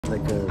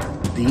like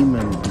a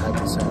demon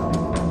type of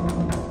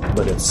sound.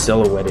 But it's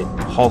silhouetted,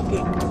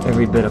 hulking,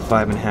 every bit of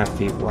 5.5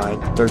 feet wide,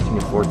 13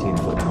 to 14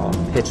 foot tall,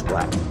 pitch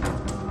black.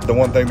 The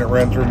one thing that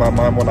ran through my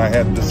mind when I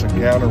had this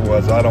encounter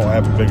was, I don't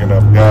have a big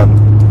enough gun.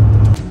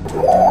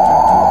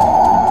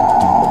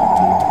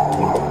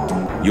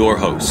 Your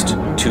host,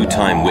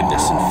 two-time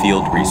witness and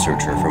field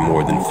researcher for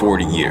more than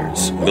 40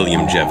 years,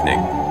 William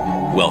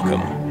Jevning.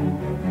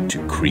 Welcome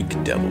to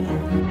Creek Devil.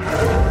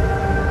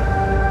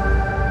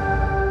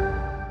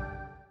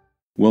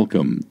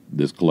 Welcome.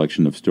 This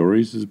collection of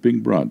stories is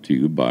being brought to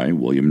you by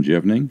William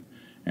Jevning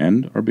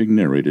and are being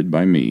narrated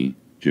by me,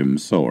 Jim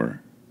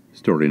Sower.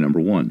 Story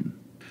number 1.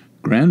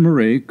 Grand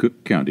Marais,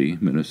 Cook County,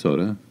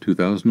 Minnesota,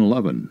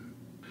 2011.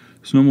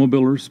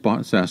 Snowmobilers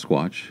spot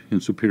Sasquatch in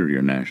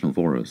Superior National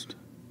Forest.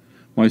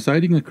 My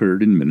sighting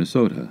occurred in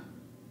Minnesota.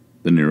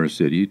 The nearest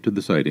city to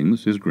the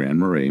sightings is Grand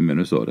Marais,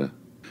 Minnesota.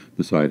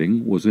 The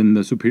sighting was in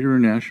the Superior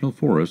National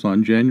Forest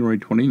on January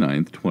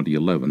 29,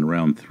 2011,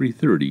 around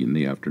 3:30 in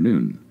the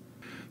afternoon.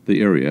 The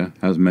area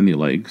has many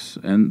lakes,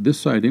 and this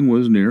sighting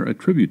was near a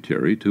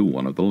tributary to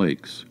one of the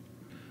lakes.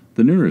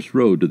 The nearest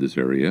road to this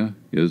area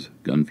is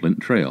Gunflint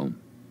Trail.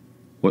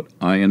 What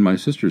I and my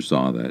sister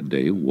saw that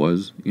day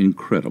was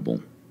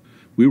incredible.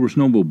 We were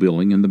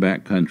snowmobiling in the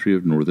back country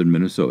of northern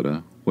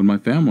Minnesota when my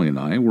family and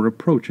I were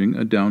approaching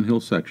a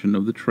downhill section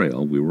of the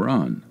trail we were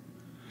on.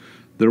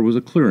 There was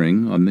a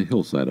clearing on the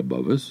hillside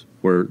above us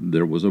where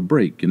there was a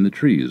break in the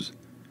trees.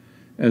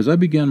 As I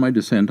began my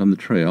descent on the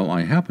trail,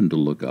 I happened to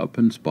look up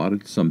and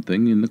spotted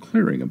something in the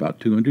clearing about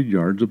 200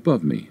 yards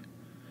above me.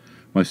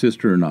 My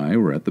sister and I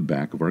were at the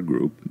back of our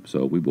group,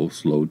 so we both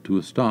slowed to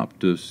a stop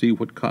to see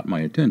what caught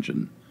my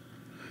attention.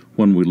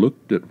 When we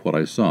looked at what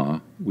I saw,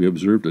 we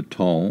observed a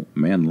tall,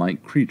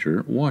 man-like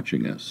creature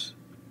watching us.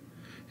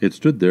 It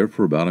stood there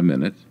for about a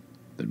minute,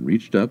 then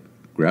reached up,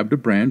 grabbed a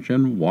branch,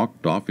 and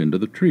walked off into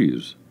the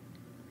trees.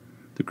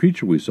 The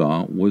creature we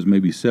saw was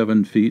maybe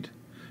 7 feet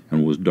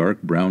and was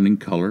dark brown in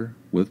color,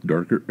 with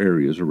darker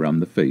areas around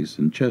the face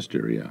and chest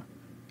area.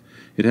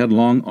 It had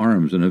long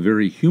arms and a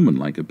very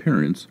human-like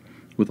appearance,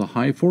 with a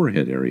high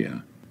forehead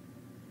area.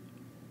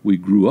 We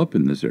grew up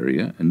in this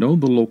area and know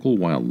the local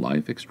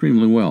wildlife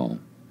extremely well.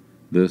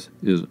 This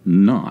is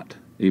not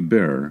a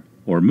bear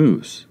or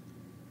moose.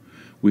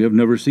 We have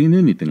never seen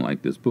anything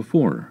like this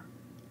before.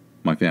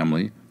 My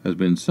family has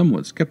been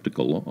somewhat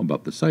skeptical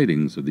about the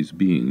sightings of these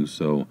beings,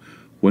 so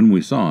when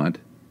we saw it,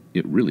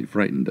 it really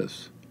frightened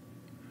us.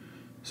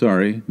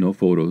 Sorry, no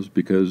photos,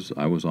 because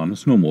I was on a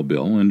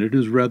snowmobile and it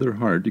is rather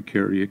hard to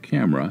carry a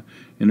camera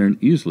in an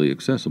easily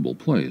accessible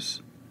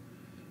place.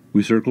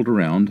 We circled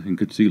around and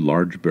could see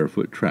large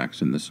barefoot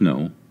tracks in the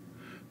snow.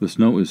 The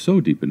snow is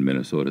so deep in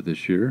Minnesota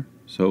this year,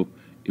 so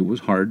it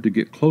was hard to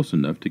get close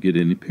enough to get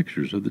any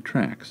pictures of the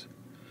tracks.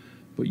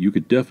 But you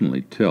could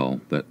definitely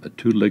tell that a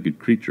two-legged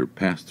creature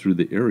passed through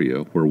the area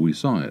where we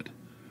saw it.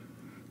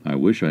 I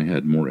wish I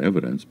had more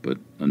evidence, but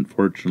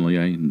unfortunately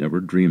I never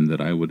dreamed that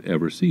I would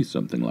ever see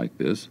something like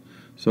this,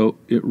 so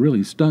it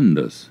really stunned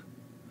us.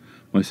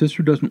 My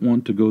sister doesn't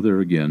want to go there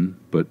again,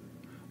 but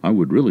I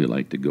would really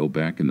like to go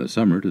back in the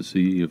summer to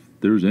see if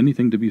there's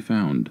anything to be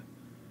found.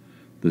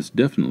 This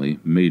definitely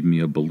made me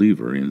a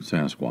believer in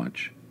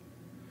Sasquatch.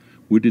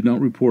 We did not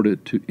report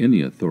it to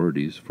any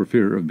authorities for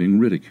fear of being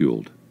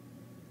ridiculed.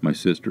 My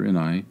sister and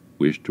I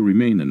wish to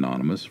remain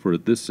anonymous for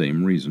this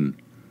same reason.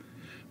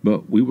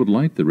 But we would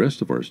like the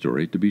rest of our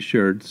story to be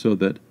shared so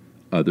that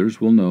others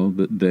will know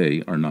that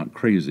they are not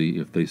crazy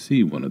if they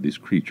see one of these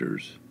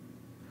creatures.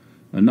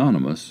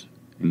 Anonymous,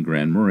 in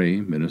Grand Marais,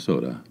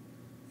 Minnesota,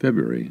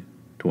 February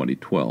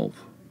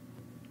 2012.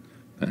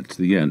 That's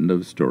the end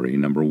of story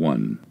number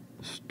 1.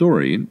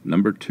 Story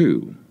number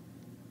 2.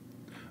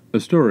 A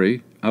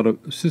story out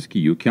of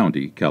Siskiyou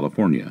County,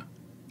 California,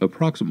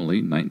 approximately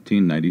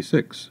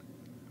 1996.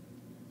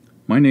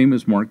 My name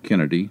is Mark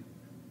Kennedy,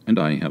 and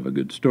I have a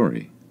good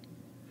story.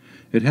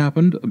 It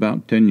happened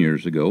about 10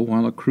 years ago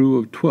while a crew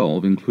of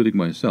 12, including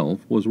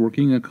myself, was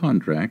working a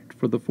contract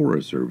for the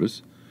Forest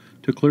Service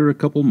to clear a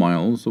couple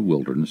miles of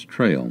wilderness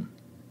trail.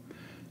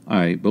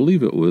 I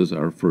believe it was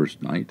our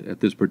first night at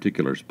this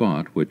particular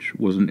spot, which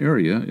was an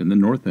area in the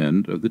north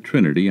end of the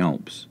Trinity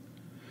Alps.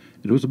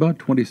 It was about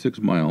 26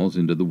 miles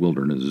into the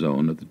wilderness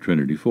zone of the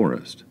Trinity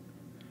Forest.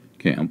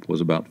 Camp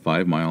was about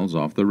 5 miles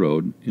off the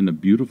road in a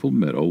beautiful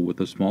meadow with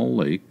a small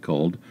lake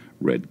called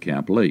Red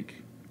Cap Lake.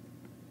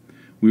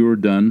 We were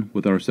done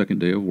with our second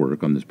day of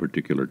work on this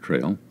particular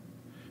trail.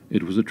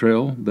 It was a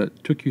trail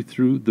that took you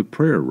through the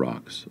prayer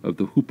rocks of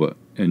the Hupa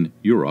and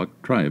Yurok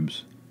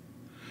tribes.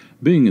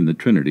 Being in the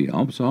Trinity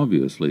Alps,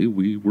 obviously,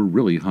 we were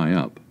really high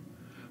up.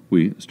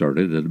 We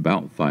started at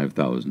about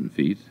 5,000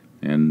 feet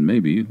and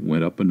maybe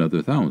went up another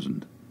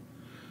 1,000.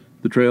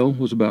 The trail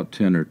was about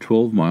 10 or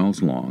 12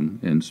 miles long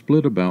and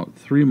split about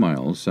 3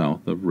 miles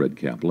south of Red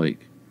Cap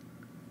Lake.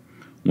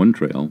 One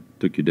trail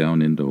took you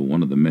down into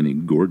one of the many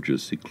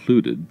gorgeous,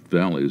 secluded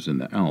valleys in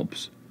the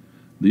Alps.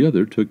 The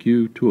other took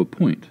you to a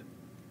point.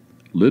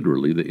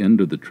 Literally, the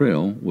end of the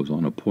trail was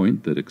on a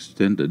point that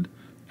extended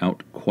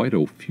out quite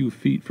a few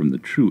feet from the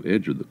true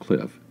edge of the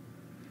cliff.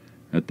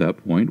 At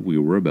that point, we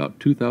were about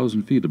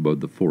 2,000 feet above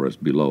the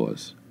forest below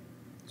us,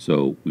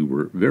 so we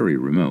were very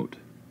remote.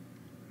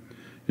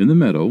 In the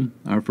meadow,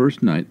 our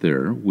first night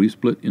there, we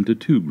split into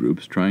two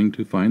groups trying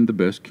to find the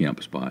best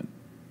camp spot.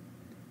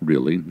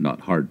 Really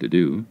not hard to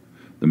do.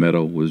 The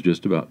meadow was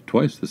just about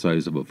twice the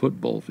size of a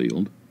football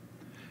field.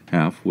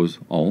 Half was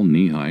all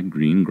knee-high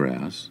green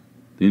grass.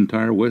 The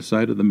entire west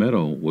side of the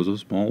meadow was a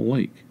small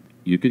lake.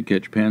 You could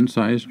catch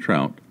pan-sized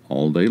trout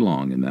all day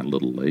long in that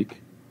little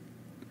lake.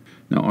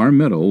 Now, our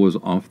meadow was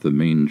off the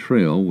main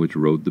trail which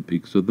rode the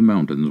peaks of the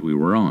mountains we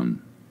were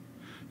on.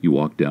 You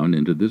walked down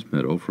into this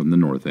meadow from the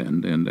north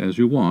end, and as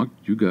you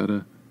walked, you got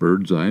a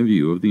bird's-eye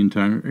view of the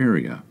entire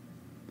area.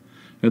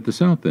 At the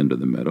south end of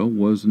the meadow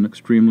was an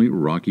extremely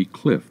rocky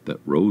cliff that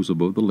rose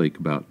above the lake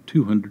about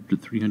 200 to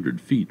 300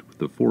 feet, with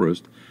the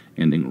forest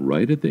ending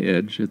right at the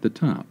edge at the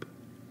top.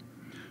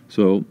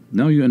 So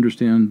now you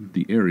understand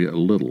the area a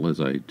little as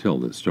I tell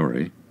this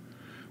story.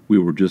 We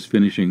were just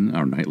finishing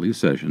our nightly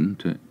session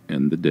to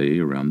end the day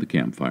around the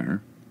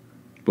campfire.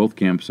 Both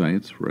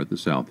campsites were at the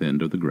south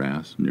end of the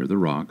grass near the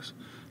rocks,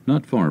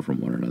 not far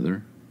from one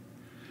another.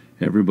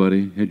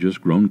 Everybody had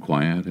just grown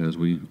quiet as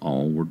we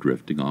all were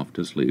drifting off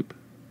to sleep.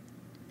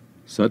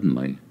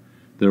 Suddenly,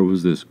 there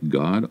was this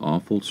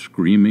god-awful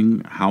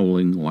screaming,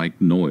 howling-like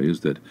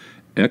noise that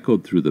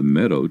echoed through the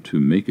meadow to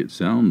make it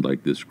sound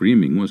like the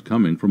screaming was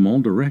coming from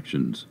all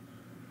directions.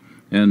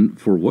 And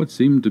for what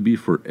seemed to be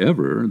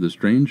forever, the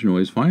strange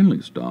noise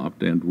finally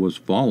stopped and was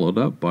followed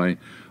up by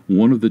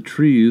one of the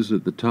trees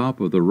at the top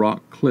of the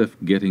rock cliff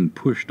getting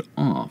pushed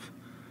off.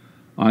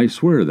 I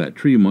swear that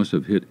tree must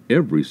have hit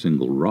every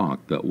single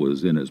rock that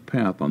was in its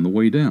path on the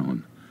way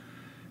down.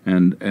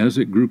 And as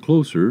it grew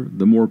closer,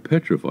 the more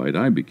petrified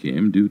I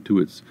became due to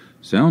its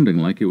sounding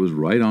like it was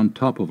right on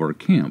top of our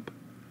camp.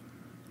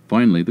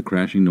 Finally, the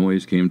crashing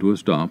noise came to a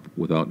stop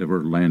without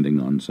ever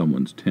landing on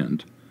someone's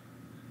tent.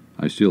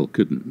 I still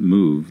couldn't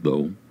move,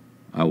 though.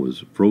 I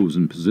was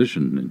frozen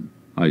position, and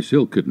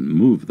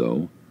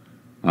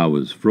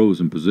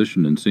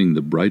seeing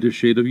the brightest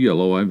shade of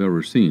yellow I've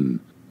ever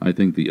seen. I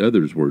think the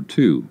others were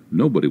too.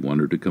 Nobody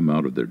wanted to come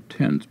out of their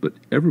tents, but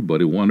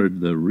everybody wanted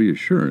the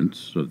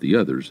reassurance of the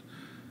others.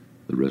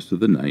 The rest of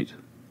the night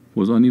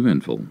was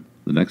uneventful.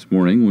 The next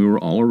morning we were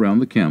all around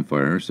the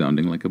campfire,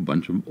 sounding like a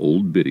bunch of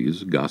old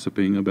biddies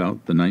gossiping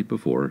about the night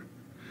before.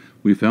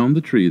 We found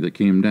the tree that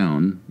came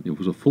down. It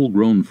was a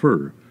full-grown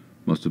fir.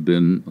 Must have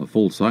been a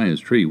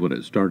full-sized tree when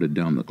it started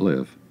down the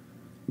cliff.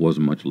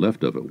 Wasn't much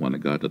left of it when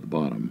it got to the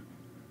bottom.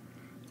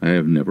 I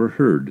have never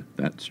heard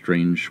that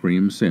strange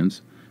scream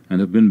since, and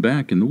have been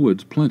back in the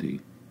woods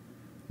plenty.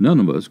 None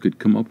of us could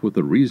come up with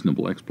a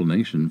reasonable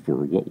explanation for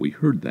what we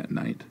heard that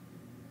night.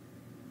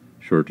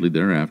 Shortly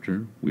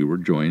thereafter, we were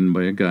joined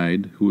by a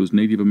guide who was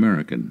Native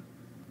American.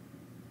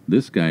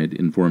 This guide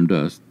informed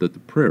us that the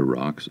prayer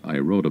rocks I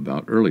wrote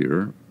about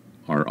earlier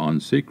are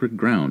on sacred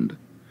ground,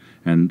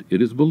 and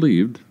it is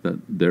believed that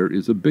there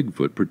is a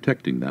Bigfoot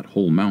protecting that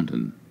whole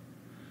mountain.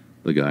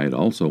 The guide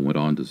also went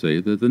on to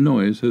say that the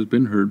noise has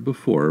been heard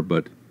before,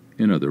 but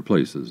in other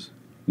places.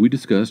 We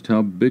discussed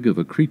how big of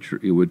a creature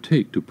it would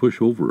take to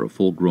push over a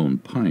full-grown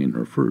pine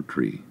or fir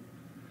tree.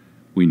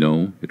 We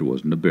know it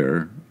wasn't a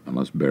bear,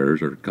 unless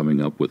bears are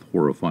coming up with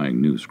horrifying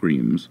new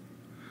screams.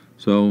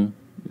 So,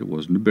 it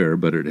wasn't a bear,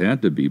 but it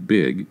had to be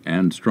big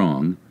and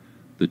strong.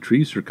 The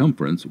tree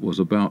circumference was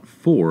about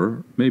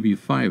 4, maybe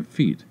 5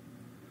 feet.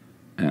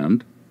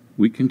 And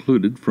we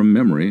concluded from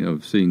memory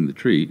of seeing the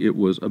tree, it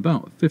was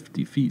about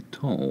 50 feet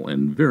tall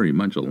and very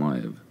much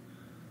alive.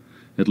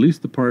 At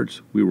least the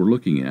parts we were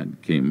looking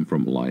at came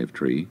from a live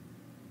tree.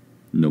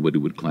 Nobody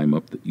would climb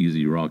up the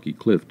easy rocky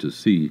cliff to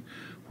see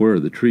where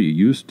the tree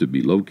used to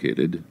be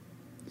located,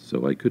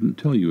 so I couldn't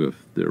tell you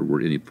if there were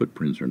any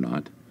footprints or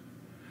not.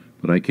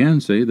 But I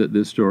can say that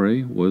this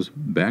story was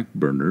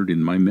backburnered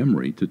in my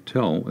memory to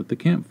tell at the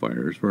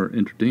campfires for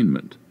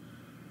entertainment.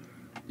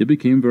 It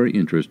became very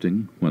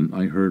interesting when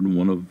I heard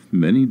one of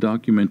many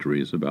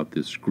documentaries about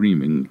this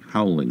screaming,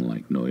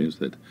 howling-like noise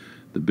that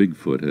the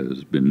Bigfoot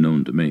has been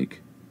known to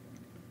make.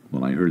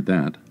 When I heard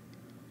that,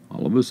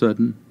 all of a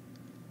sudden,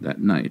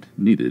 that night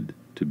needed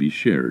to be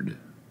shared.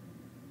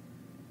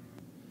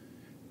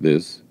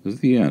 This is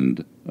the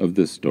end of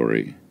this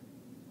story.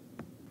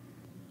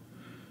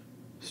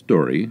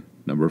 Story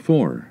number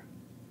 4.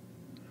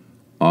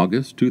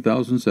 August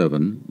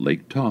 2007,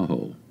 Lake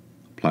Tahoe,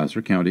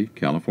 Placer County,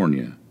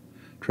 California.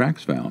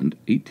 Tracks found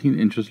 18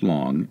 inches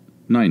long,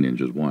 9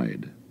 inches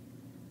wide.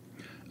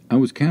 I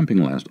was camping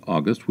last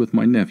August with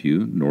my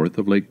nephew north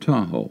of Lake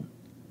Tahoe.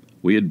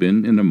 We had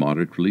been in a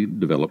moderately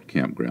developed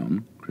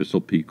campground,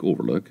 Crystal Peak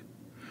Overlook,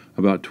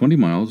 about 20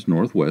 miles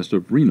northwest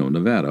of Reno,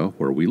 Nevada,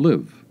 where we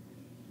live.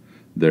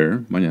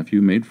 There, my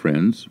nephew made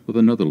friends with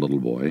another little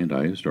boy, and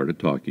I started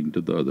talking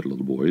to the other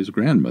little boy's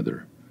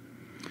grandmother.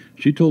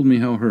 She told me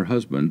how her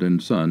husband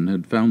and son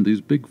had found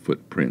these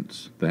Bigfoot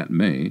prints that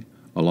May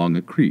along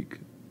a creek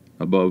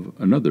above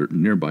another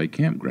nearby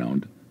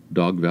campground,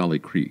 Dog Valley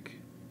Creek.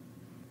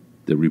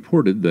 They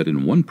reported that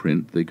in one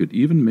print they could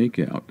even make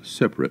out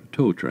separate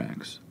toe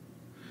tracks.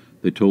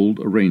 They told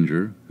a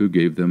ranger who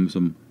gave them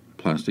some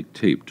plastic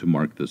tape to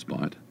mark the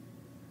spot.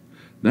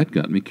 That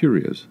got me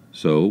curious,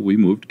 so we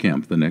moved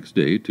camp the next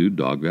day to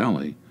Dog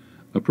Valley,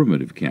 a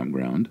primitive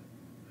campground.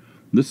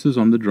 This is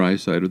on the dry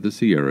side of the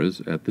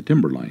Sierras at the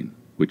timberline,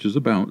 which is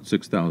about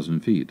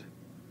 6,000 feet.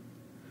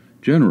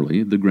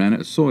 Generally, the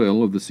granite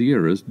soil of the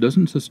Sierras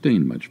doesn't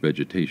sustain much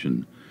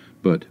vegetation,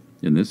 but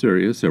in this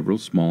area several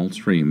small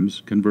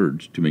streams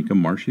converge to make a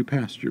marshy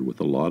pasture with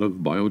a lot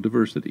of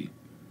biodiversity.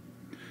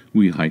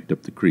 We hiked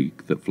up the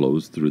creek that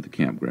flows through the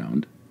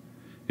campground.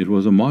 It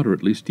was a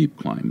moderately steep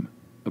climb.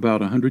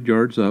 About 100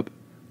 yards up,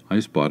 I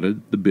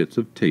spotted the bits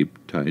of tape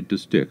tied to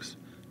sticks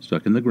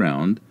stuck in the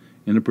ground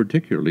in a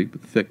particularly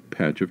thick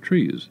patch of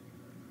trees.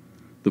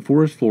 The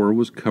forest floor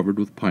was covered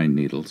with pine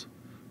needles,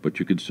 but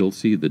you could still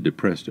see the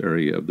depressed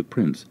area of the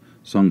prints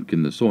sunk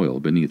in the soil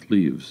beneath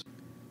leaves.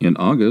 In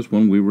August,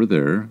 when we were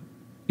there,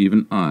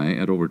 even I,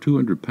 at over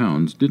 200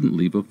 pounds, didn't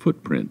leave a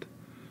footprint.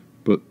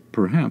 But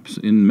perhaps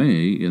in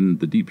May, in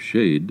the deep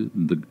shade,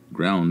 the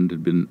ground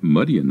had been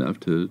muddy enough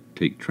to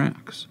take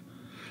tracks.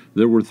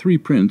 There were 3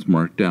 prints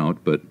marked out,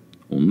 but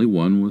only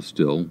one was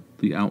still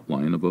the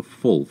outline of a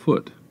full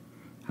foot.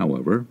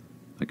 However,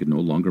 I could no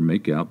longer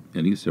make out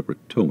any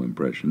separate toe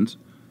impressions.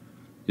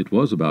 It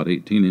was about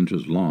 18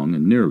 inches long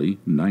and nearly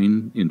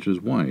 9 inches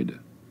wide.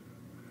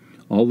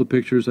 All the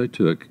pictures I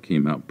took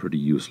came out pretty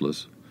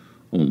useless.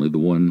 Only the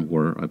one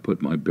where I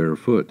put my bare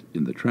foot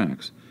in the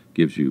tracks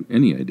gives you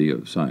any idea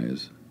of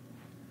size.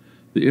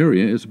 The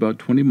area is about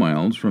 20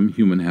 miles from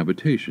human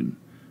habitation,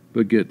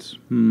 but gets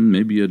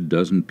maybe a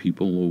dozen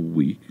people a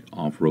week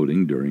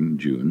off-roading during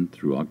June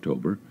through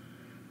October.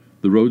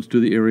 The roads to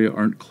the area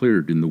aren't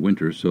cleared in the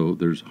winter, so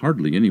there's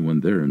hardly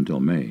anyone there until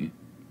May.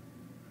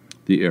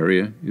 The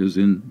area is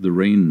in the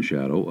rain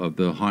shadow of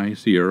the high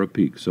Sierra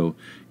Peak, so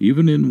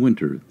even in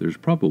winter there's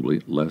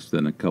probably less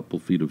than a couple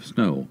feet of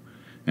snow,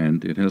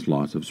 and it has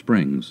lots of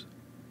springs.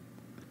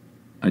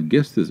 I'd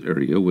guess this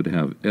area would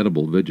have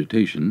edible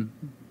vegetation,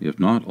 if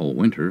not all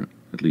winter,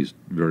 at least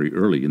very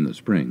early in the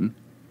spring.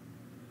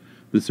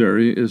 This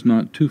area is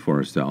not too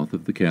far south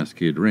of the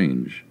Cascade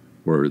Range,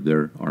 where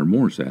there are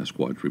more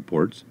Sasquatch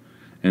reports,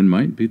 and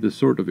might be the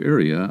sort of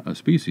area a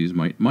species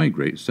might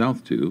migrate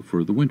south to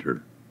for the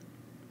winter.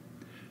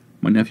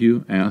 My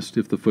nephew asked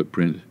if the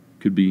footprint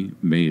could be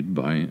made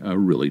by a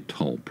really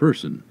tall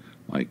person,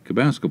 like a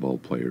basketball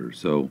player,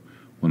 so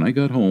when I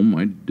got home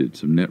I did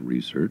some net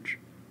research.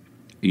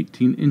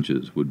 18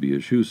 inches would be a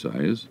shoe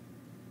size,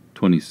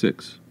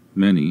 26,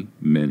 many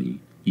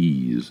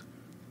E's.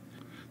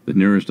 The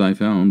nearest I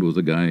found was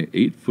a guy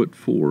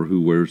 8'4"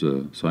 who wears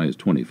a size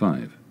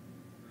 25.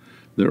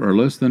 There are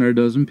less than a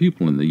dozen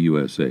people in the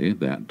USA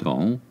that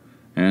tall,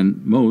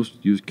 and most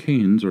use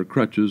canes or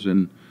crutches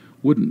and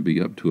wouldn't be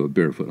up to a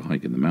barefoot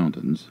hike in the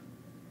mountains.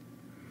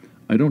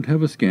 I don't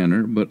have a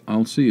scanner, but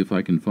I'll see if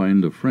I can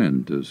find a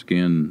friend to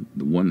scan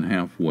the one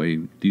halfway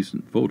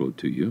decent photo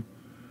to you.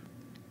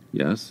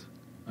 Yes,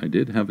 I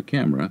did have a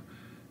camera,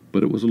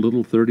 but it was a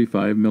little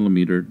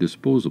 35mm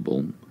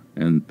disposable,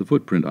 and the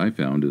footprint I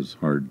found is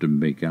hard to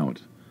make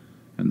out,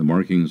 and the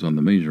markings on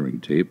the measuring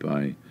tape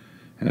I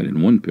had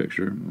in one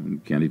picture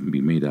can't even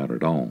be made out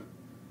at all.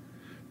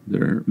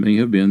 There may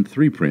have been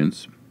 3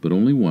 prints, but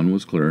only one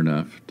was clear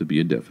enough to be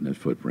a definite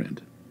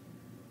footprint.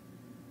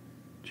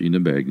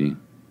 Jeanae P.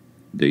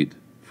 Date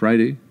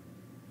Friday,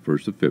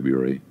 1st of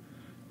February,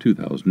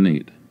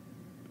 2008.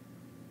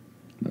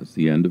 That's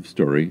the end of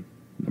story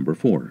number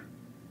 4.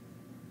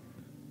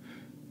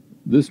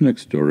 This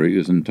next story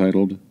is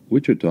entitled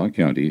Wichita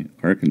County,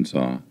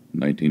 Arkansas,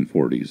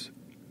 1940s.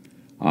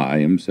 I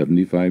am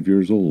 75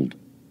 years old.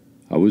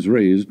 I was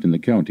raised in the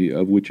county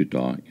of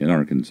Wichita in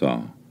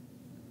Arkansas.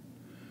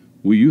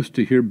 We used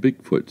to hear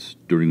Bigfoots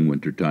during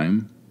winter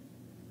time.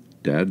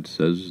 Dad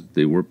says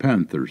they were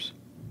panthers.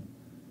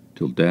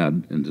 Till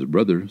Dad and his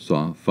brother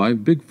saw 5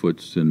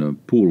 Bigfoots in a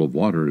pool of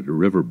water at a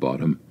river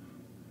bottom.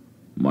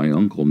 My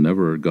uncle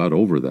never got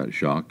over that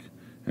shock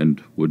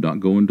and would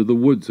not go into the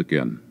woods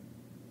again.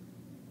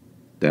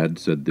 Dad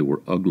said they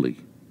were ugly,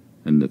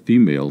 and the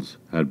females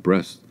had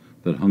breasts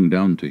that hung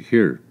down to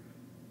here,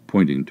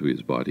 pointing to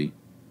his body.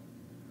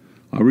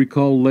 I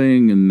recall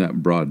laying in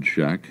that broad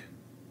shack.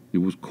 It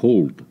was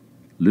cold,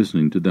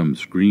 listening to them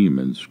scream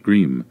and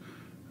scream,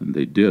 and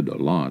they did a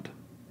lot.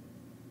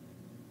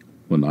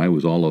 When I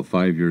was all of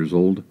 5 years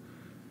old,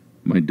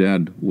 my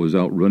dad was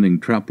out running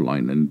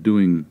trapline and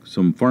doing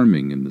some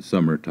farming in the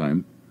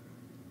summertime.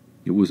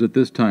 It was at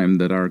this time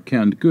that our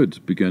canned goods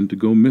began to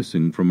go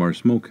missing from our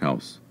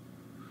smokehouse.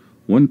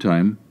 One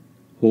time,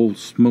 whole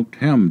smoked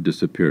ham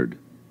disappeared.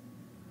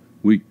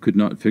 We could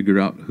not figure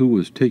out who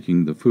was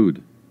taking the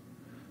food.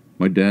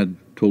 My dad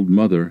told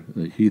Mother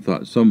that he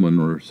thought someone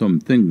or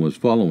something was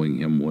following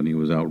him when he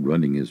was out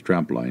running his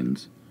trap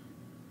lines.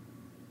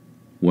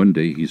 One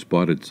day he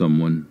spotted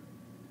someone.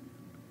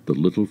 The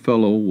little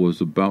fellow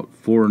was about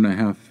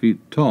 4.5 feet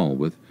tall,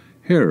 with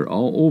hair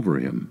all over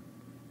him.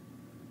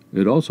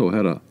 It also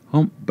had a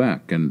hump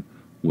back and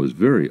was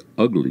very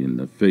ugly in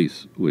the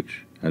face,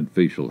 which had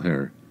facial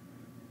hair.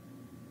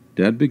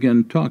 Dad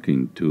began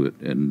talking to it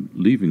and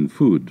leaving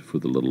food for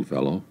the little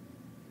fellow.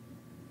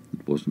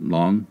 It wasn't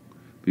long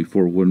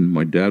before when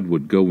my dad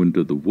would go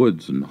into the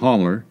woods and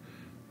holler,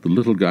 the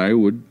little guy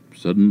would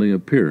suddenly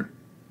appear.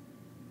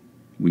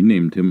 We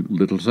named him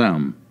Little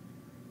Sam,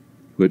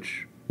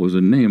 which was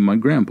a name my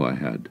grandpa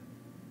had.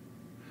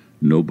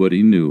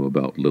 Nobody knew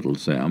about Little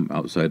Sam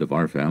outside of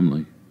our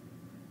family.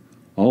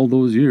 All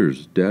those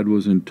years, Dad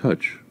was in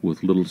touch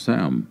with Little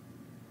Sam.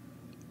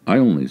 I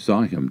only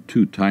saw him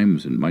 2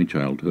 times in my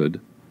childhood.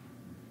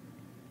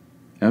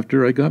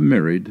 After I got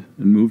married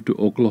and moved to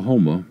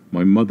Oklahoma,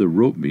 my mother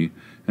wrote me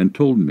and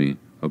told me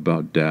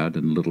about Dad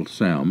and Little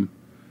Sam,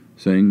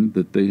 saying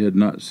that they had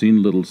not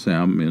seen Little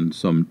Sam in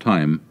some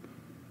time,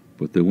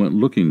 but they went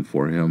looking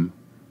for him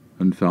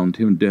and found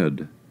him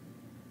dead.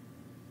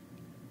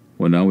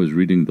 When I was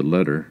reading the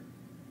letter,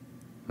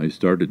 I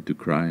started to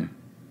cry.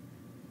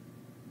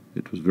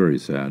 It was very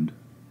sad.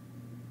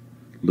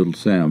 Little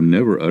Sam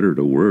never uttered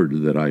a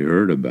word that I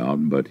heard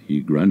about, but he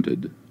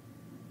grunted.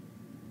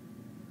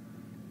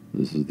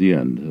 This is the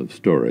end of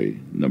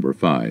story number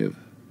 5.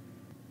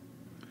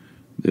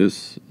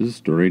 This is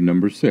story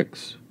number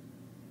 6.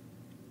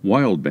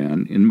 Wild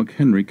Man in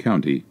McHenry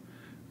County,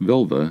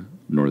 Velva,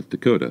 North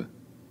Dakota,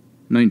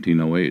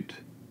 1908.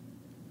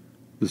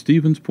 The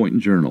Stevens Point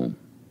Journal,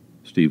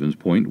 Stevens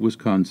Point,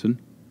 Wisconsin,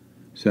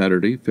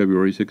 Saturday,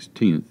 February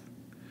 16th,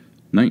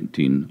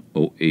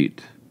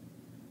 1908.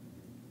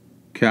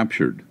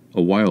 Captured,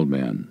 a wild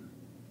man.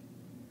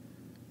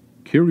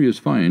 Curious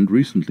find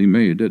recently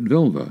made at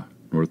Velva,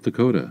 North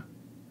Dakota.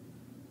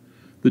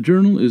 The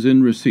journal is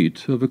in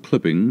receipt of a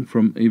clipping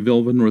from a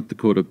Velva, North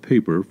Dakota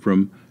paper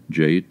from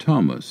J.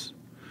 Thomas,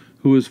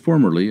 who is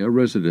formerly a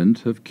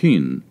resident of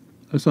Keene,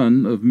 a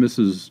son of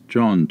Mrs.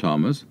 John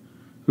Thomas,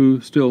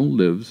 who still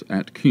lives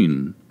at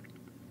Keene.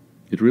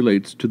 It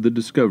relates to the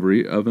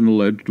discovery of an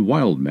alleged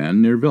wild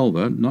man near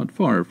Velva, not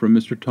far from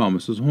Mr.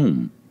 Thomas's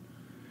home.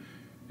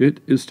 It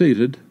is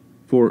stated,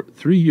 for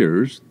 3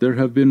 years there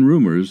have been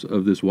rumors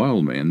of this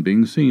wild man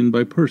being seen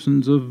by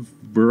persons of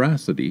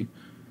veracity,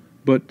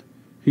 but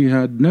he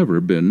had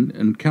never been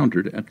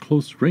encountered at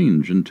close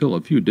range until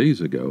a few days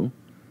ago,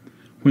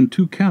 when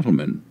 2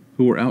 cattlemen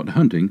who were out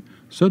hunting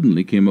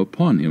suddenly came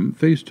upon him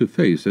face to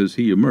face as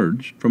he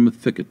emerged from a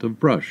thicket of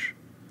brush.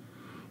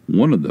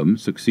 One of them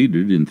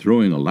succeeded in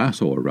throwing a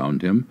lasso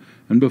around him,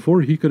 and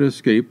before he could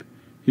escape,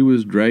 he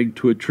was dragged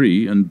to a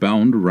tree and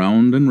bound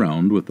round and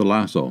round with the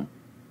lasso.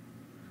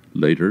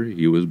 Later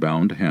he was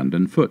bound hand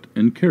and foot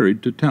and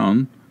carried to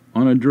town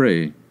on a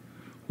dray,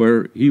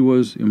 where he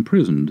was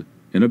imprisoned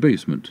in a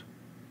basement.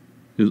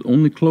 His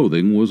only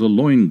clothing was a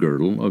loin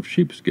girdle of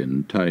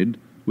sheepskin tied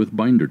with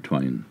binder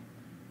twine.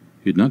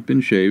 He had not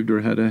been shaved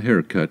or had a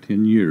haircut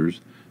in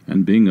years,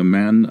 and being a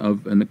man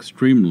of an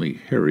extremely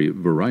hairy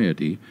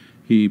variety,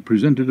 he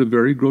presented a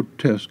very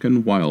grotesque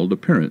and wild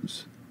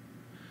appearance.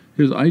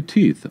 His eye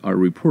teeth are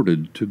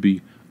reported to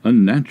be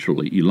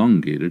unnaturally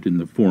elongated in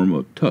the form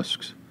of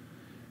tusks.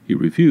 He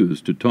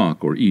refused to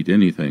talk or eat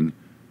anything,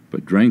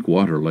 but drank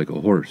water like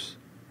a horse,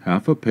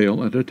 half a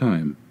pail at a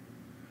time.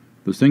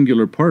 The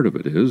singular part of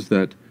it is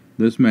that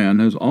this man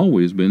has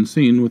always been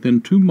seen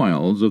within 2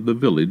 miles of the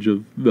village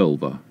of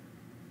Velva.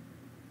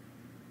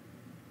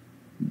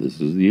 This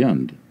is the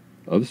end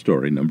of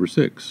story number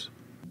 6.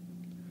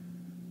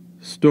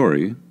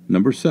 Story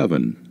number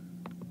 7.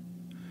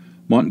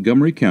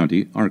 Montgomery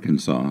County,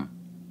 Arkansas,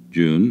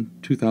 June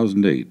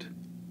 2008.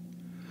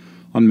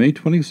 On May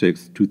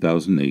 26,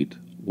 2008,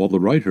 while the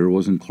writer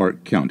was in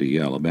Clark County,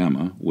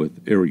 Alabama,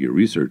 with area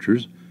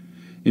researchers,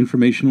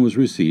 information was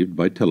received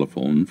by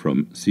telephone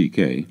from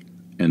CK,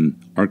 an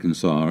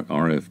Arkansas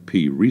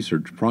RFP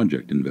research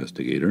project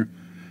investigator,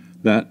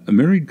 that a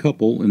married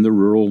couple in the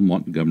rural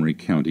Montgomery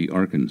County,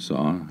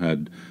 Arkansas,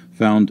 had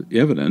found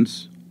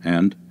evidence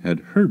and had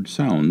heard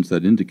sounds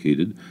that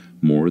indicated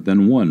more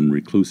than one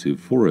reclusive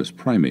forest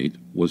primate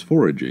was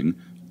foraging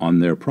on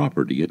their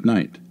property at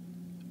night.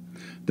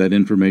 That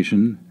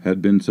information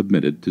had been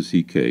submitted to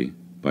CK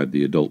by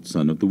the adult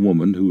son of the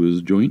woman who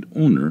is joint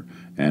owner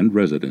and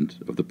resident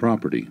of the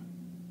property.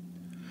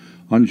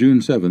 On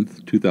June 7,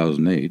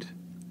 2008,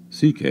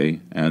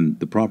 CK and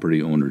the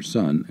property owner's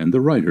son and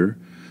the writer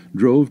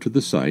drove to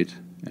the site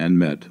and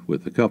met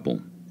with the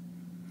couple.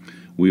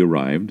 We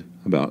arrived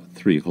about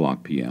 3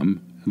 o'clock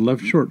p.m. and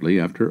left shortly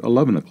after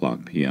 11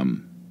 o'clock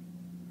p.m.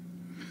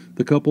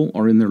 The couple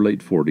are in their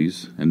late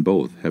 40s and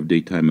both have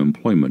daytime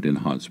employment in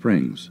Hot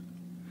Springs.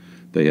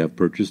 They have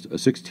purchased a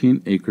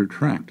 16-acre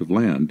tract of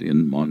land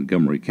in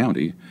Montgomery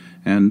County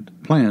and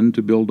plan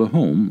to build a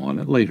home on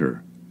it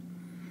later.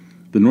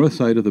 The north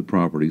side of the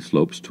property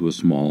slopes to a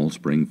small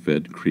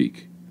spring-fed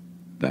creek.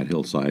 That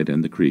hillside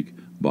and the creek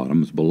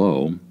bottoms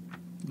below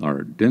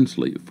are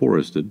densely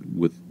forested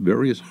with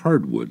various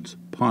hardwoods,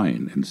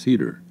 pine and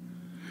cedar.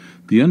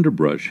 The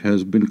underbrush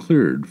has been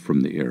cleared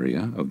from the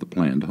area of the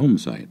planned home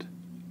site.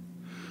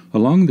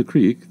 Along the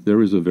creek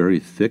there is a very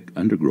thick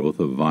undergrowth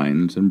of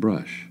vines and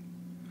brush.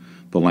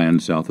 The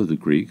land south of the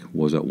creek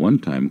was at one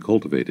time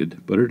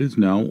cultivated, but it is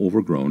now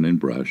overgrown in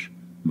brush,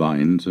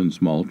 vines, and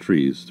small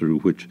trees through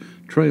which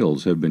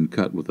trails have been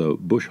cut with a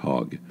bush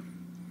hog.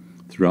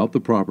 Throughout the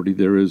property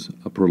there is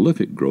a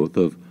prolific growth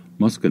of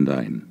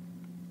muscadine,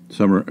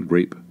 summer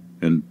grape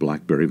and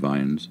blackberry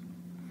vines.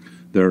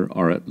 There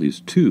are at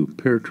least 2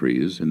 pear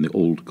trees in the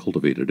old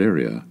cultivated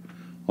area,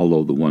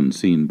 although the one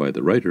seen by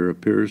the writer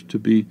appears to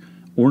be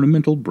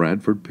ornamental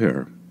Bradford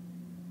pear.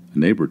 A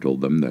neighbor told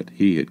them that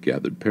he had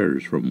gathered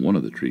pears from one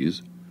of the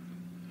trees.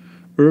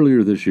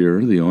 Earlier this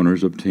year, the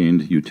owners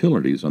obtained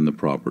utilities on the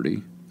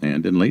property,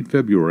 and in late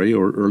February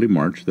or early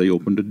March they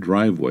opened a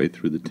driveway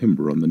through the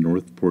timber on the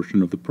north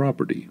portion of the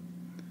property.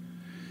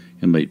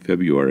 In late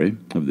February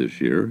of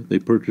this year, they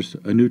purchased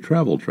a new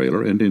travel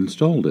trailer and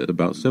installed it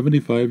about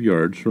 75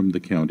 yards from the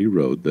county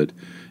road that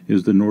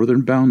is the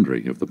northern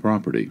boundary of the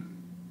property.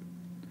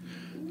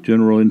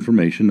 General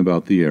information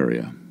about the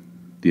area.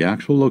 The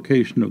actual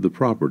location of the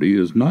property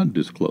is not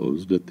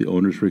disclosed at the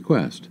owner's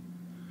request.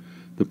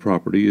 The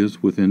property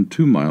is within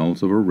 2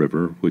 miles of a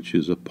river which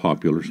is a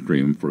popular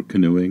stream for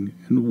canoeing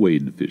and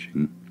wade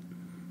fishing.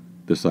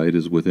 The site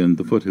is within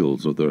the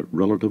foothills of the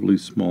relatively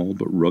small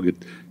but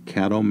rugged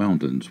Caddo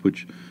Mountains,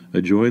 which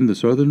adjoin the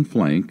southern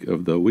flank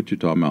of the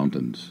Wichita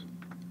Mountains.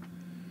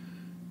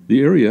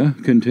 The area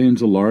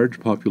contains a large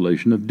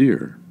population of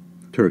deer,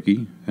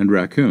 turkey, and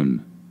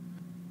raccoon.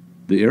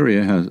 The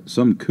area has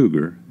some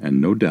cougar and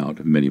no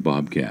doubt many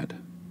bobcat.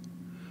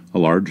 A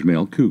large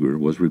male cougar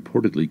was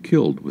reportedly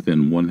killed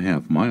within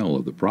 1/2 mile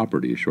of the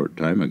property a short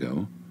time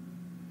ago.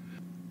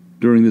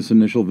 During this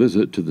initial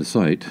visit to the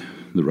site,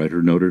 the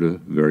writer noted a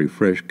very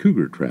fresh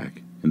cougar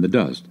track in the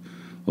dust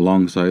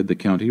alongside the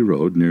county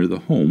road near the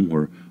home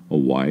where a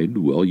wide,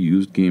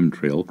 well-used game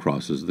trail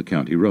crosses the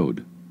county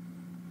road.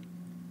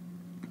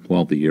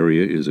 While the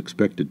area is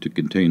expected to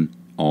contain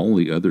all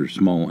the other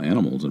small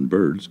animals and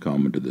birds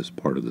common to this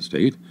part of the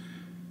state,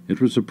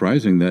 it was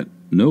surprising that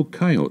no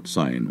coyote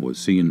sign was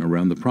seen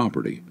around the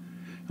property,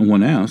 and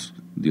when asked,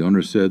 the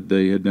owner said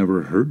they had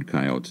never heard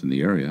coyotes in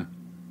the area.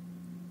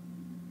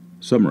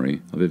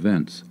 Summary of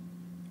events.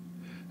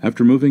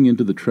 After moving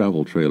into the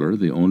travel trailer,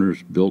 the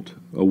owners built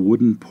a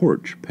wooden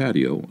porch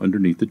patio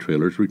underneath the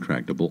trailer's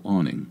retractable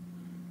awning.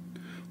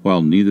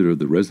 While neither of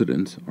the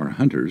residents are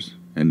hunters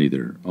and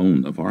neither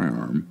own a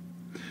firearm,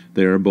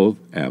 they are both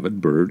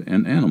avid bird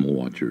and animal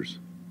watchers.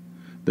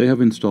 They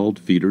have installed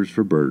feeders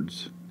for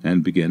birds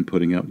and began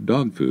putting out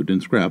dog food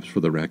and scraps for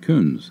the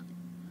raccoons.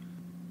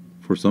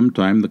 For some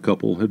time the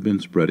couple had been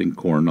spreading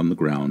corn on the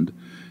ground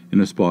in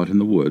a spot in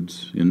the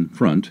woods in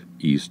front,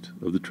 east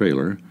of the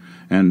trailer,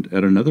 and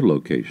at another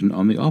location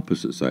on the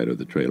opposite side of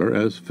the trailer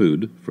as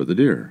food for the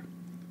deer.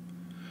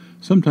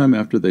 Sometime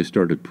after they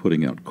started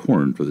putting out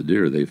corn for the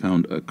deer, they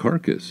found a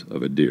carcass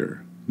of a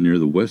deer near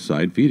the west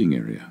side feeding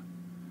area.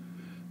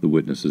 The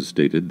witnesses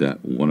stated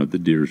that one of the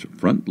deer's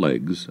front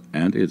legs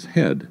and its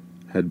head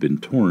had been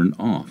torn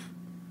off.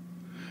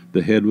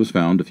 The head was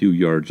found a few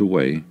yards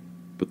away,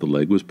 but the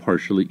leg was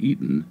partially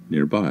eaten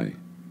nearby.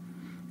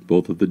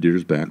 Both of the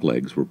deer's back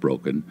legs were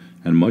broken,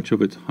 and much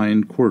of its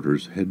hind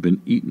quarters had been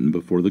eaten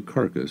before the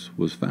carcass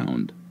was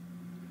found.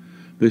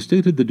 They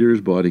stated the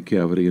deer's body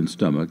cavity and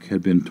stomach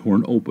had been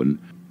torn open,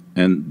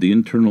 and the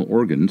internal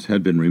organs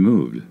had been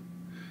removed.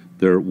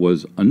 There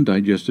was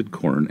undigested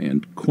corn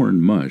and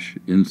corn mush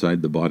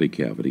inside the body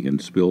cavity and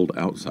spilled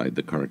outside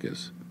the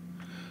carcass.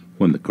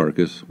 When the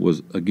carcass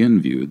was again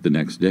viewed the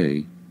next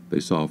day, they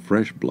saw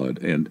fresh blood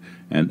and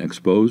an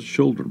exposed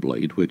shoulder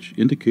blade, which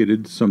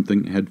indicated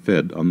something had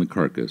fed on the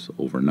carcass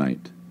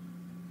overnight.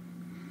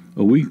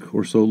 A week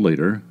or so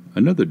later,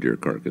 another deer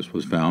carcass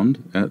was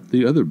found at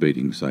the other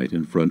baiting site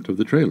in front of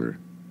the trailer.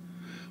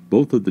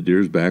 Both of the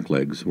deer's back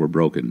legs were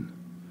broken,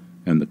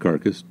 and the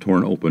carcass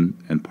torn open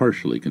and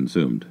partially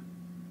consumed.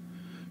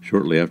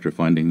 Shortly after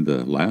finding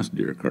the last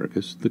deer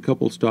carcass, the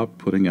couple stopped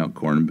putting out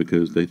corn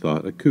because they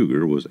thought a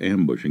cougar was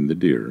ambushing the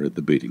deer at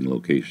the baiting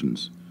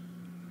locations.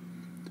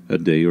 A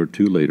day or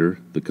two later,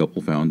 the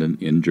couple found an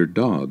injured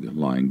dog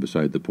lying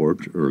beside the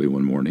porch early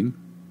one morning.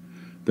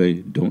 They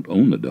don't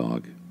own a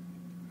dog.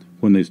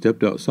 When they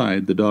stepped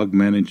outside, the dog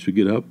managed to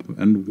get up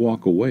and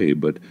walk away,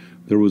 but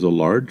there was a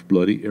large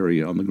bloody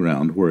area on the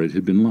ground where it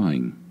had been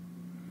lying.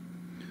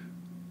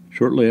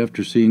 Shortly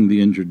after seeing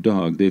the injured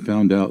dog, they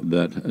found out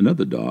that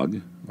another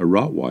dog, a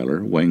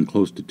Rottweiler weighing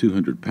close to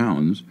 200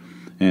 pounds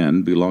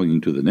and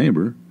belonging to the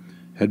neighbor,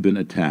 had been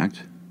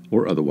attacked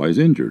or otherwise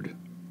injured.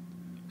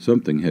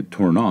 Something had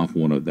torn off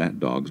one of that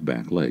dog's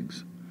back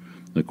legs.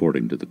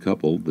 According to the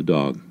couple, the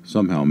dog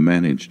somehow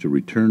managed to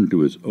return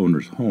to his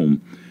owner's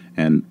home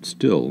and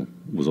still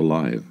was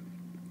alive.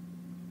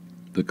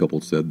 The couple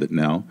said that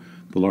now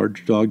the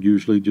large dog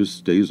usually just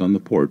stays on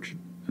the porch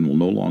and will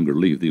no longer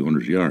leave the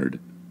owner's yard.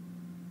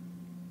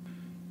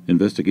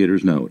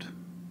 Investigators note,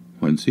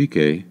 when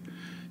CK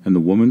and the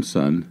woman's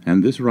son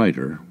and this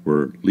writer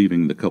were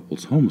leaving the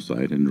couple's home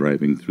site and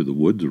driving through the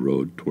woods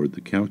road toward the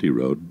county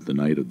road the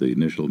night of the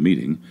initial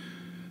meeting,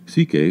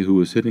 CK, who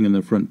was sitting in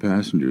the front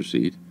passenger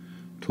seat,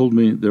 told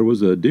me there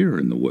was a deer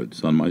in the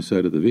woods on my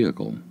side of the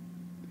vehicle.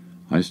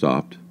 I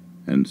stopped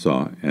and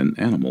saw an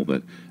animal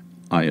that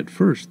I at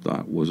first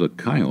thought was a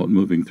coyote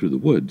moving through the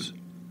woods.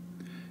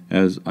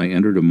 As I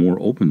entered a more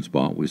open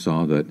spot, we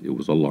saw that it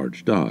was a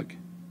large dog.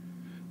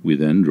 We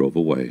then drove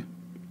away.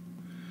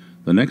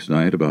 The next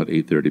night, about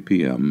 8:30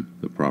 p.m.,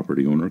 the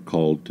property owner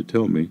called to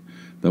tell me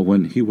that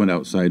when he went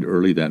outside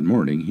early that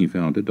morning, he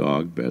found a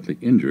dog badly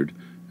injured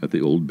at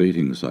the old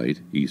baiting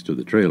site east of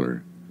the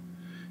trailer.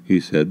 He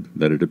said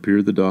that it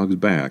appeared the dog's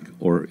back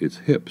or its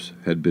hips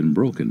had been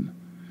broken.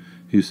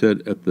 He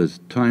said at the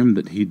time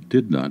that he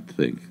did not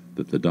think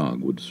that the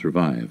dog would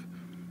survive,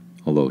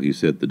 although he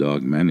said the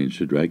dog managed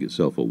to drag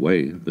itself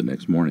away the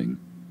next morning.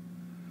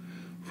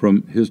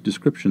 From his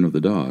description of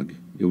the dog,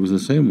 it was the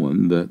same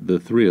one that the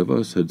three of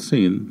us had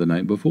seen the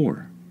night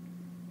before.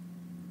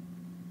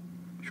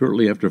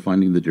 Shortly after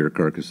finding the deer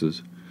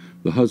carcasses,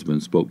 the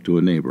husband spoke to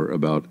a neighbor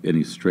about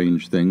any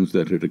strange things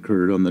that had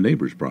occurred on the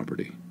neighbor's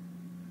property.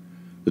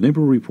 The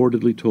neighbor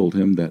reportedly told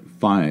him that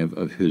 5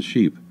 of his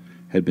sheep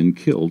had been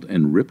killed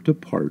and ripped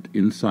apart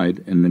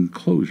inside an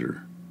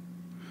enclosure.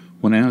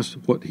 When asked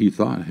what he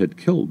thought had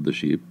killed the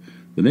sheep,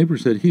 the neighbor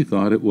said he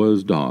thought it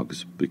was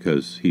dogs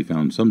because he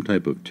found some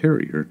type of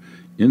terrier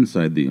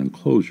inside the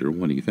enclosure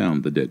when he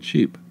found the dead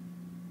sheep.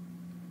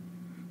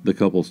 The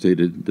couple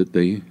stated that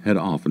they had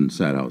often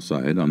sat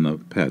outside on the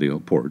patio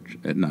porch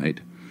at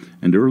night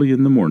and early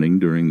in the morning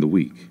during the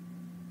week.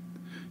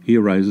 He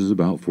arises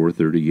about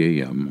 4:30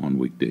 a.m. on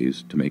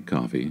weekdays to make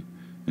coffee,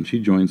 and she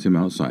joins him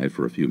outside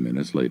for a few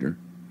minutes later.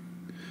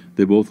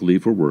 They both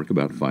leave for work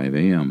about 5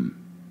 a.m.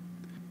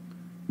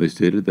 They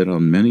stated that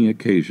on many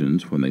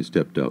occasions when they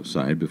stepped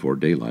outside before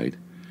daylight,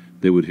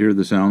 they would hear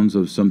the sounds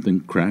of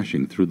something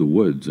crashing through the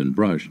woods and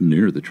brush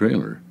near the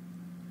trailer.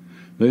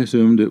 They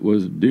assumed it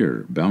was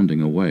deer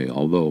bounding away,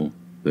 although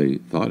they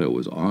thought it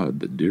was odd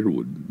that deer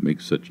would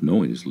make such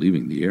noise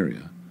leaving the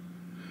area.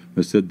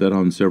 They said that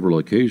on several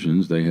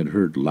occasions they had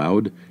heard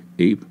loud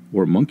ape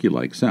or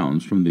monkey-like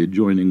sounds from the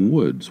adjoining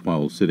woods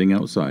while sitting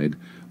outside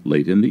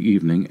late in the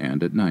evening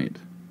and at night.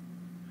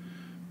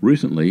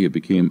 Recently, it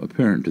became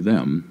apparent to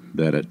them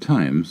that at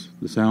times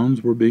the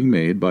sounds were being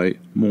made by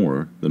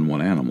more than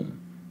one animal.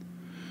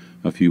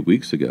 A few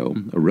weeks ago,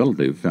 a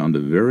relative found a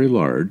very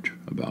large,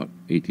 about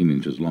 18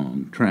 inches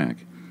long,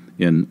 track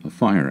in a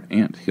fire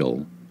ant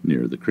hill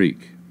near the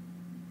creek.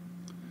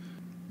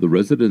 The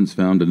residents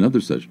found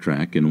another such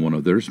track in one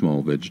of their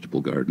small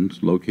vegetable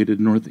gardens located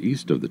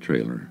northeast of the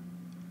trailer.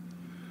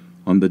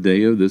 On the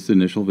day of this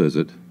initial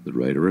visit, the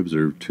writer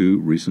observed 2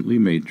 recently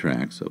made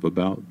tracks of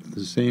about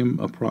the same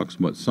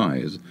approximate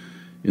size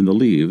in the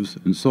leaves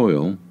and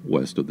soil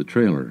west of the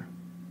trailer.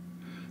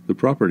 The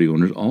property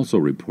owners also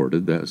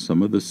reported that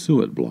some of the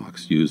suet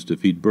blocks used to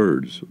feed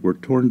birds were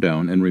torn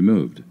down and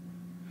removed.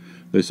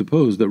 They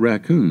supposed that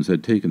raccoons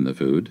had taken the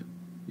food,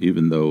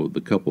 even though the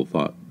couple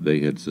thought they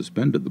had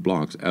suspended the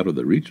blocks out of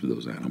the reach of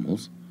those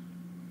animals.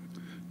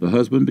 The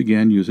husband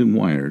began using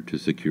wire to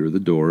secure the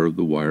door of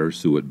the wire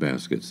suet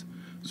baskets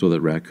so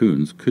that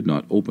raccoons could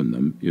not open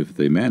them if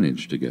they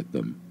managed to get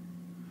them.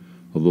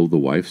 Although the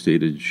wife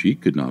stated she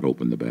could not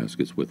open the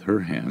baskets with her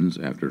hands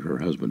after her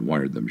husband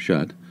wired them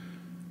shut,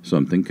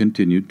 something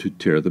continued to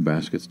tear the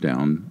baskets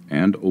down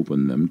and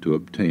open them to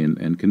obtain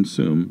and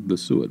consume the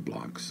suet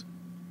blocks.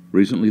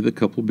 Recently, the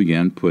couple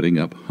began putting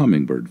up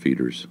hummingbird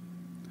feeders.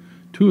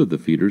 2 of the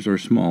feeders are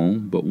small,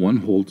 but one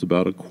holds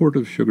about a quart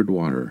of sugared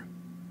water.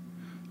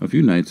 A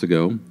few nights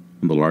ago,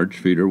 when the large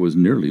feeder was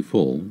nearly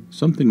full,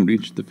 something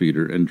reached the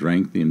feeder and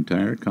drank the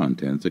entire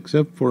contents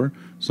except for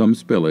some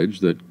spillage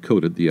that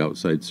coated the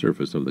outside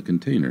surface of the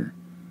container.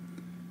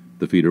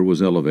 The feeder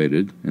was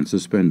elevated and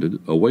suspended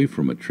away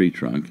from a tree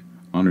trunk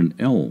on an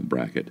L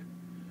bracket.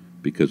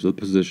 Because of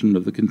the position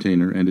of the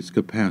container and its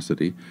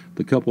capacity,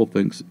 the couple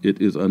thinks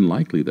it is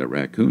unlikely that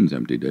raccoons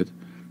emptied it,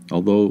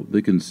 although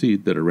they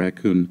concede that a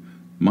raccoon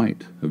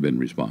might have been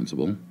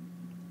responsible.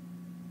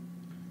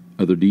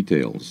 Other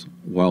details.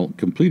 While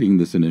completing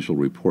this initial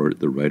report,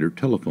 the writer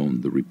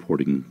telephoned the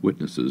reporting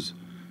witnesses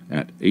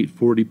at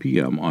 8:40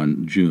 p.m.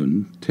 on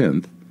June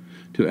 10th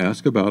to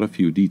ask about a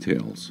few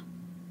details.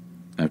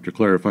 After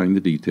clarifying the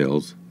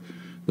details,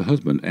 the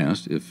husband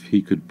asked if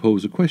he could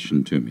pose a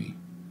question to me.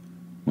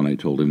 When I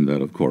told him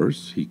that, of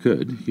course, he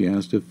could, he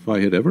asked if I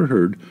had ever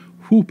heard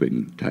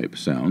whooping-type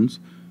sounds,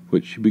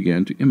 which he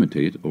began to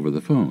imitate over the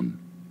phone.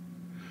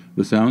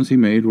 The sounds he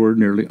made were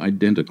nearly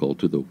identical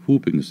to the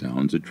whooping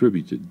sounds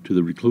attributed to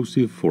the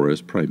reclusive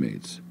forest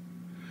primates.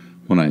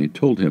 When I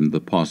told him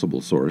the possible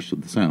source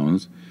of the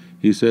sounds,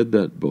 he said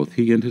that both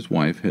he and his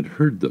wife had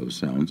heard those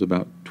sounds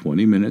about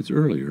 20 minutes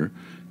earlier,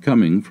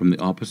 coming from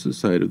the opposite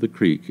side of the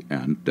creek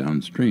and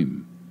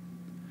downstream.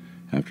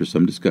 After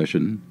some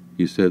discussion,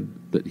 he said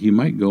that he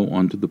might go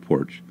onto the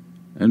porch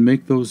and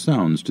make those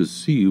sounds to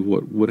see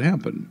what would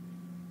happen.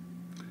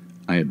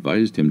 I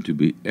advised him to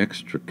be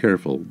extra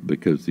careful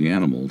because the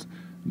animals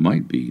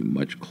might be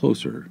much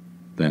closer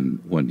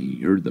than when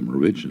he heard them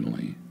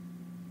originally.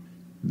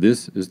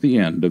 This is the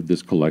end of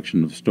this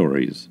collection of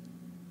stories.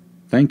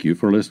 Thank you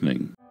for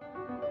listening.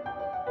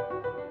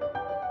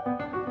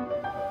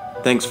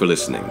 Thanks for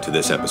listening to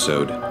this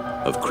episode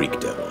of Creek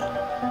Devil.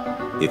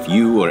 If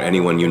you or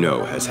anyone you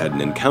know has had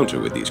an encounter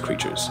with these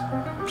creatures,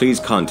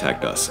 please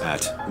contact us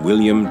at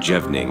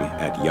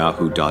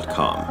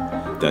williamjevning@yahoo.com.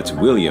 That's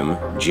William,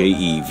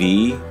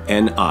 Jevning,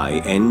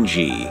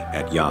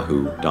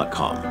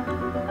 @yahoo.com.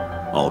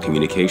 All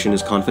communication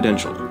is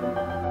confidential.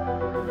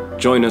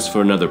 Join us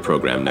for another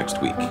program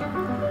next week.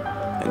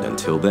 And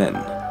until then,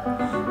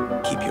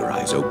 keep your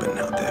eyes open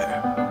out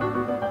there.